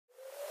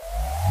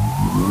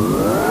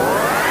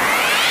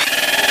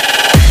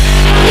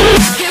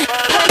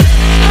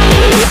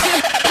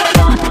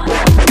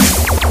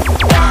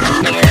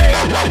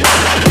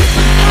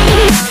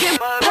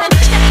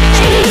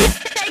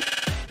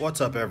What's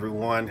up,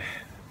 everyone?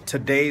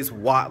 Today's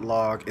WOT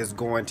log is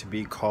going to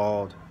be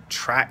called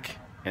Track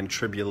and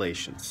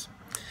Tribulations.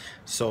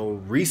 So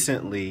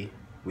recently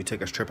we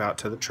took a trip out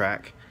to the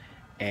track,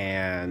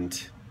 and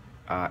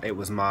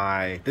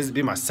this would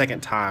be my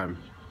second time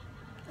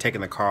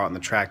taking the car on the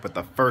track, but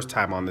the first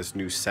time on this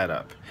new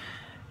setup.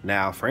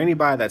 Now, for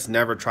anybody that's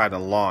never tried to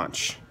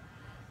launch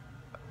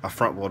a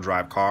front-wheel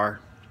drive car,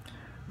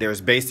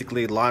 there's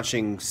basically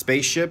launching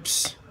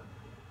spaceships,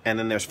 and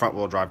then there's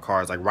front-wheel drive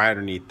cars like right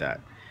underneath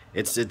that.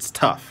 It's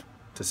tough,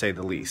 to say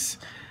the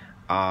least,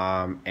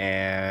 and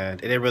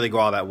it didn't really go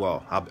all that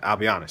well. I'll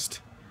be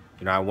honest.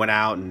 You know, I went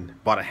out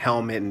and bought a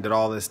helmet and did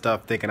all this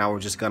stuff thinking I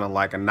was just gonna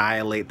like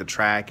annihilate the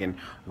track and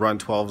run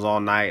 12s all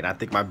night. And I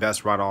think my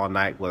best run all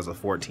night was a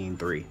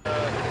 14.3.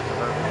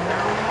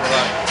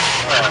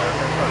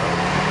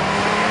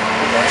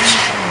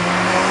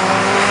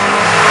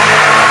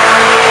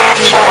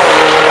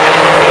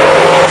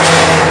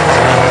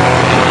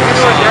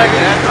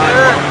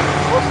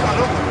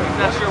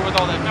 Not sure with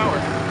all that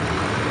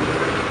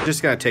power.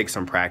 Just gonna take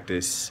some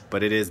practice,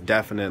 but it is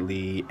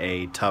definitely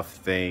a tough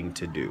thing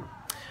to do.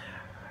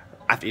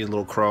 I think a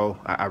little crow.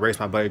 I raced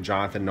my buddy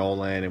Jonathan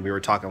Nolan, and we were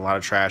talking a lot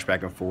of trash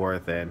back and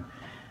forth, and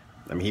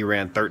I mean, he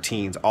ran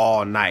 13s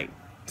all night.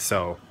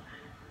 So,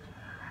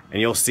 and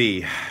you'll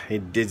see,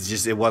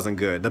 it wasn't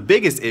good. The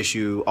biggest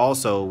issue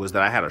also was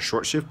that I had a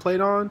short shift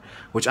plate on,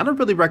 which I don't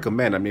really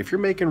recommend. I mean, if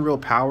you're making real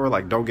power,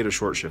 like, don't get a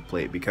short shift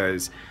plate,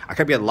 because I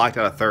kept getting locked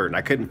out of third, and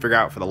I couldn't figure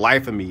out for the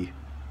life of me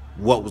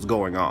what was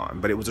going on.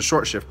 But it was a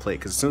short shift plate,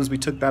 because as soon as we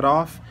took that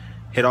off,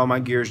 hit all my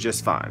gears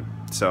just fine.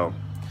 So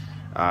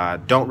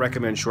don't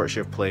recommend short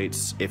shift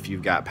plates if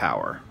you've got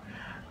power.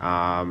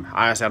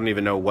 Honestly, I don't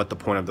even know what the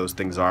point of those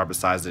things are,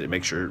 besides that it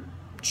makes your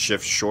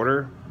shift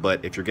shorter.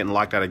 But if you're getting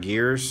locked out of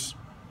gears,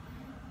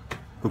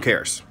 who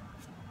cares,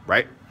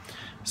 right?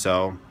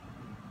 So,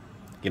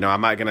 you know,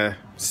 I'm not gonna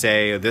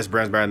say this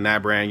brand's better than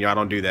that brand. You know, I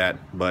don't do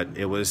that. But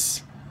it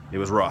was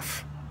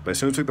rough. But as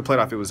soon as we took the plate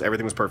off,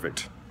 everything was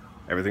perfect.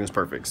 Everything was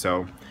perfect.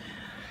 So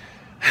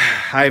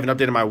I even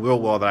updated my wheel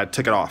well that I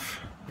took it off.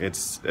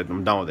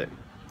 I'm done with it.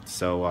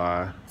 So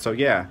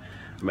yeah.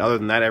 I mean, other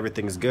than that,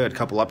 everything's good. A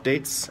couple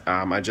updates.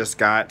 I just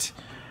got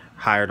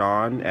hired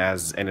on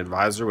as an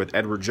advisor with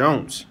Edward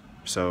Jones.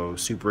 So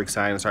super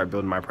excited to start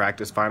building my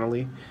practice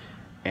finally.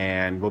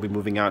 And we'll be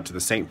moving out to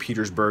the St.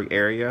 Petersburg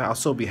area. I'll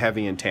still be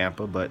heavy in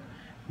Tampa, but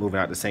moving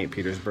out to St.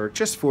 Petersburg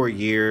just for a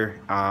year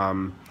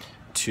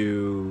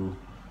to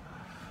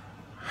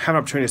have an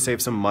opportunity to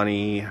save some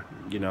money,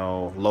 you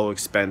know, low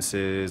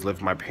expenses, live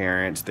with my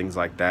parents, things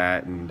like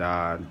that. And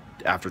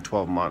after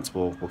 12 months,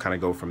 we'll kind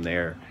of go from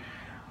there.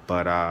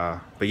 But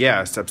yeah,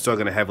 I'm still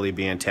going to heavily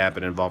be in Tampa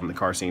and involved in the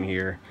car scene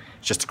here.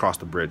 It's just across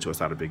the bridge, so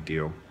it's not a big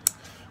deal.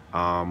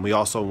 We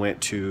also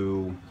went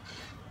to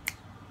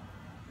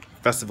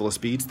Festival of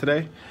Speeds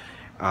today.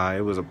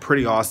 It was a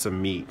pretty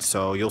awesome meet,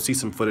 so you'll see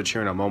some footage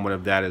here in a moment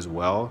of that as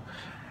well.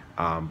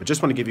 But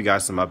just want to give you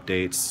guys some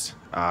updates.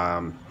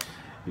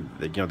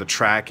 You know, the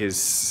track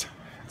it's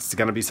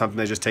going to be something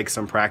that just takes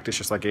some practice,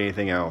 just like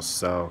anything else.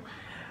 So,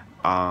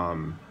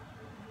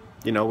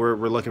 you know, we're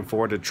looking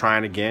forward to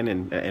trying again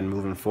and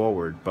moving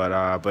forward. But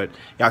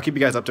yeah, I'll keep you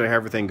guys updated how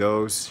everything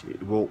goes.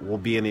 We'll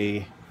be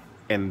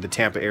in the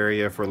Tampa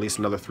area for at least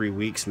another 3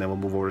 weeks, and then we'll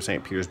move over to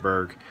St.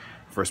 Petersburg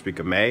first week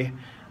of May.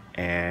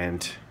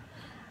 And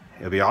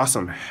it'll be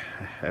awesome.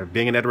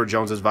 Being an Edward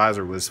Jones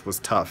advisor was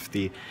tough.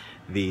 The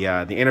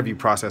interview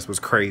process was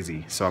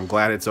crazy. So I'm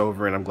glad it's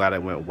over, and I'm glad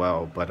it went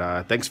well.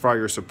 But thanks for all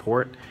your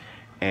support,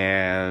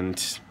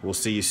 and we'll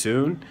see you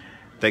soon.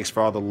 Thanks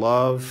for all the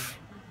love.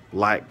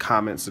 Like,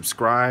 comment,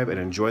 subscribe, and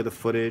enjoy the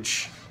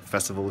footage.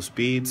 Festival of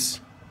Speeds.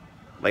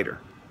 Later.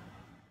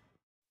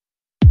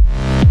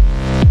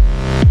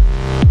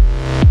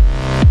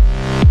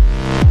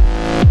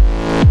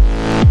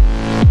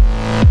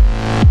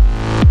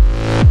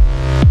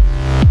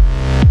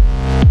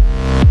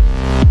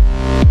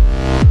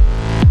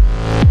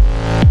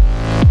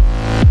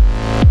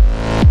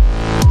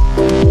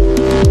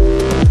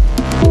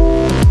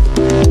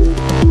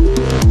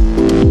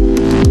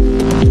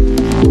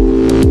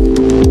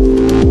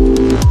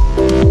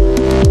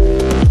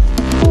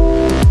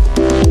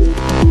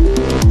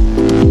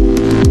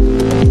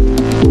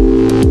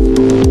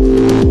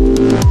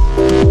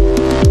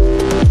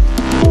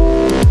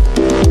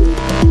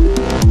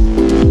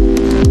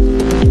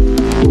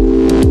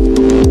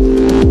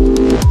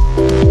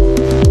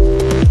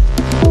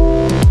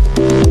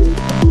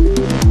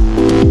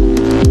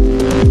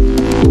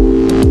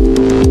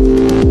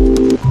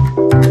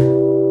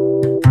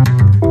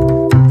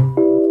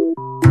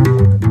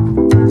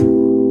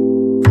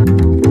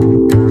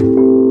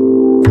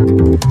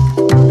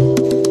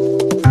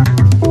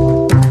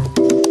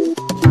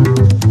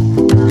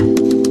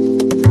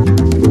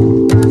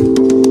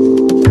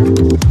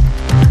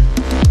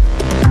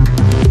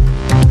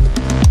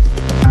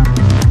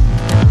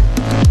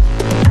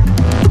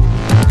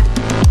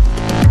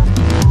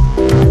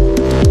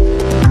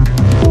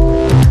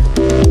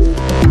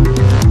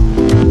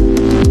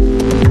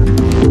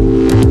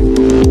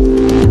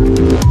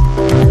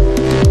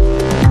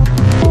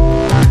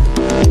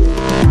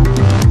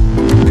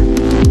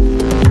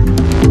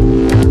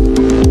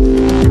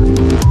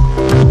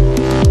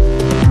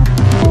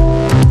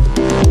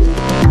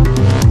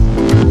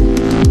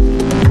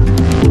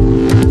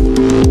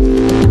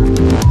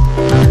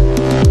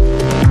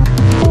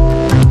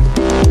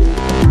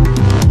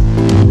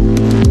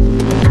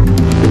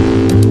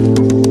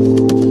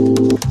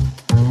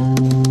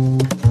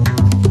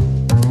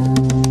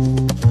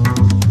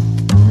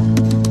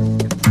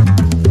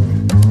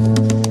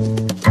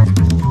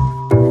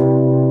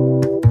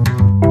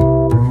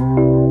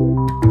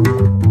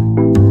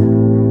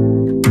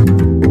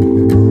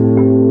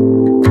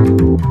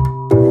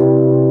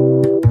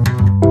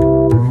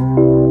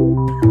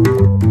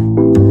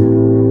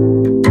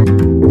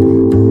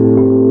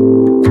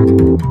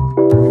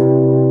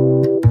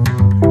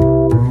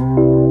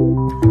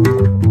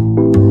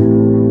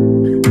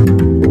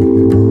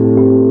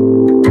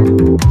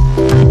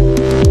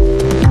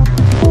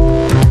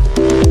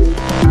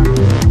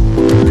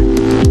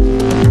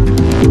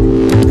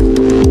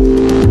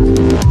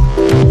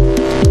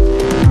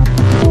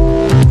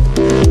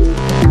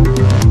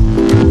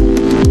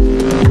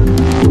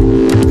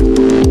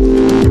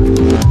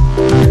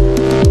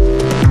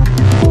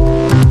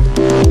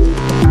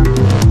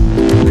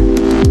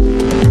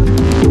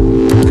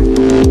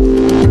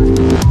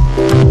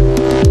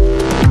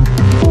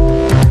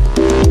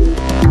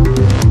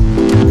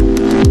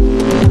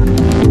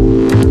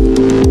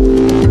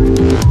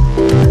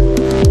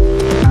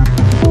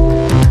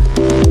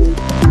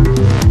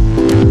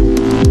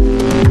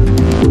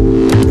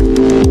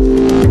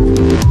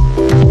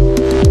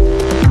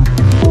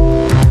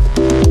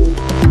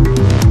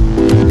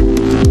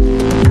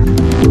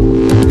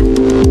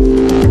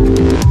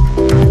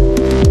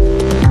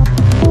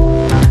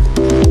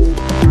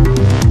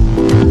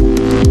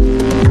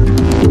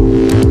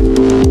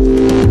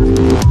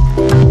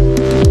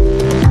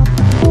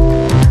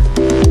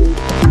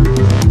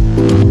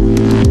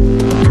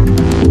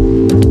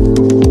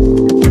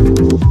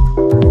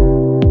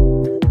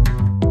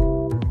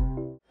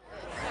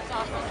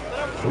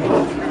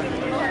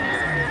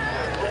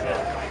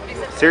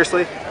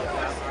 Seriously?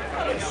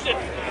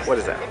 What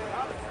is that?